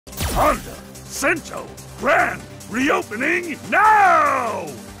Honda, Cento, Grand, reopening now!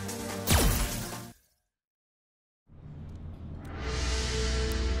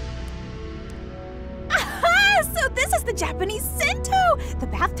 Aha! So this is the Japanese Cento! The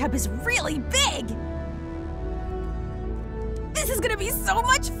bathtub is really big! This is gonna be so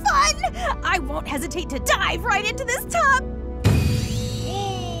much fun! I won't hesitate to dive right into this tub!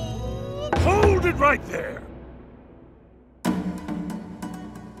 Hold it right there!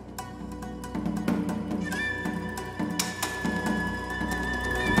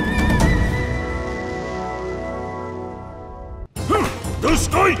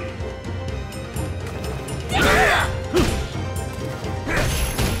 Dostoi!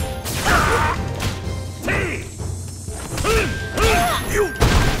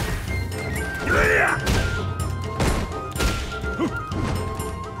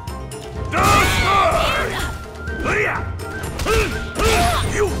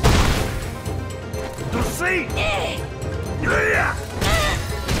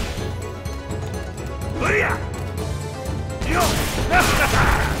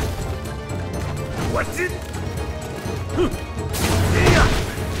 What's it?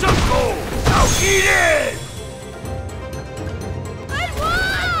 Junko! Now eat it! I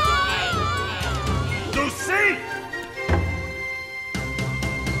won! So see!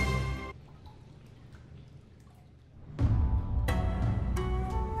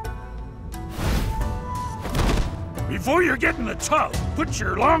 Before you get in the tub, put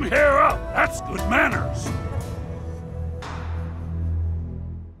your long hair up. That's good manners.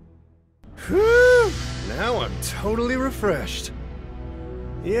 Whew! Now I'm totally refreshed.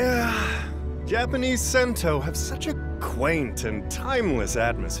 Yeah, Japanese Cento have such a quaint and timeless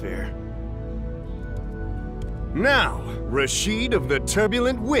atmosphere. Now, Rashid of the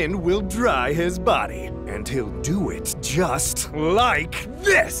Turbulent Wind will dry his body, and he'll do it just like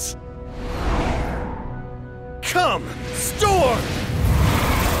this! Come, Storm!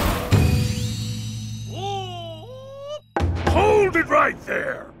 Hold it right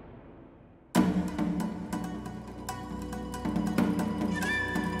there!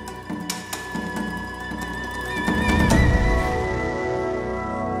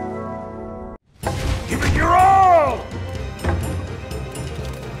 Give it your all!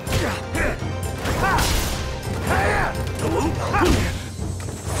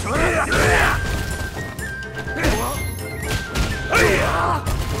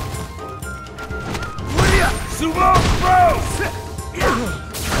 Sumo Bro!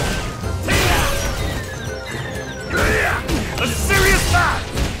 A serious match!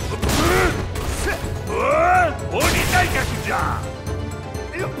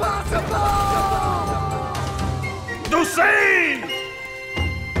 Impossible! No save!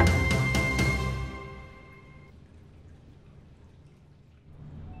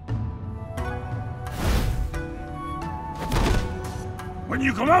 When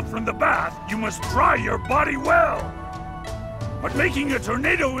you come out from the bath, you must dry your body well. But making a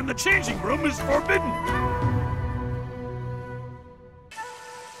tornado in the changing room is forbidden.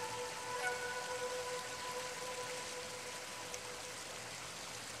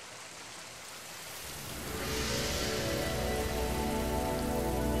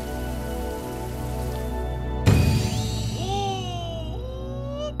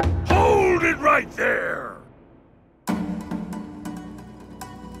 Hold it right there!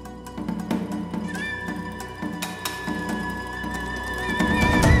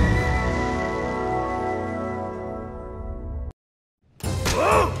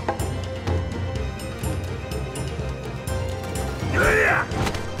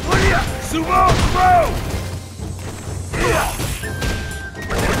 Sumo Bro!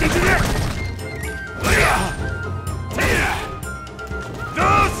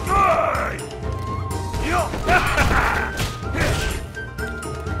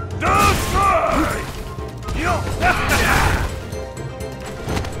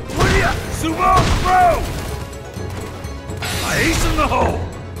 Sumo Bro! Ace in the hole!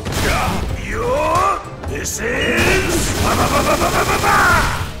 This is...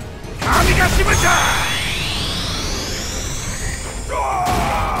 Kamigashimata!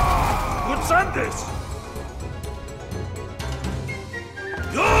 Good Sandis!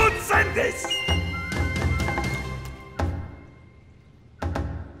 Good Sandis!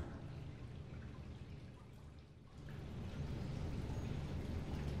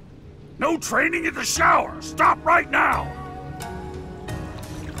 No training in the shower! Stop right now!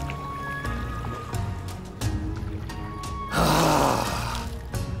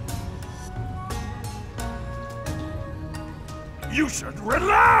 You should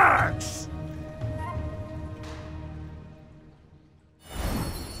relax!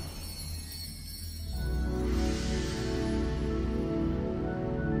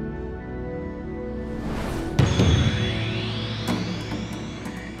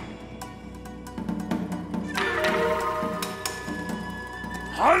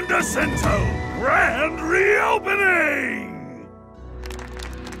 Honda Cento grand reopening!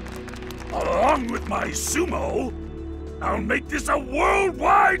 Along with my sumo, I'll make this a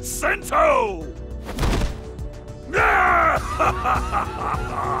worldwide Cento!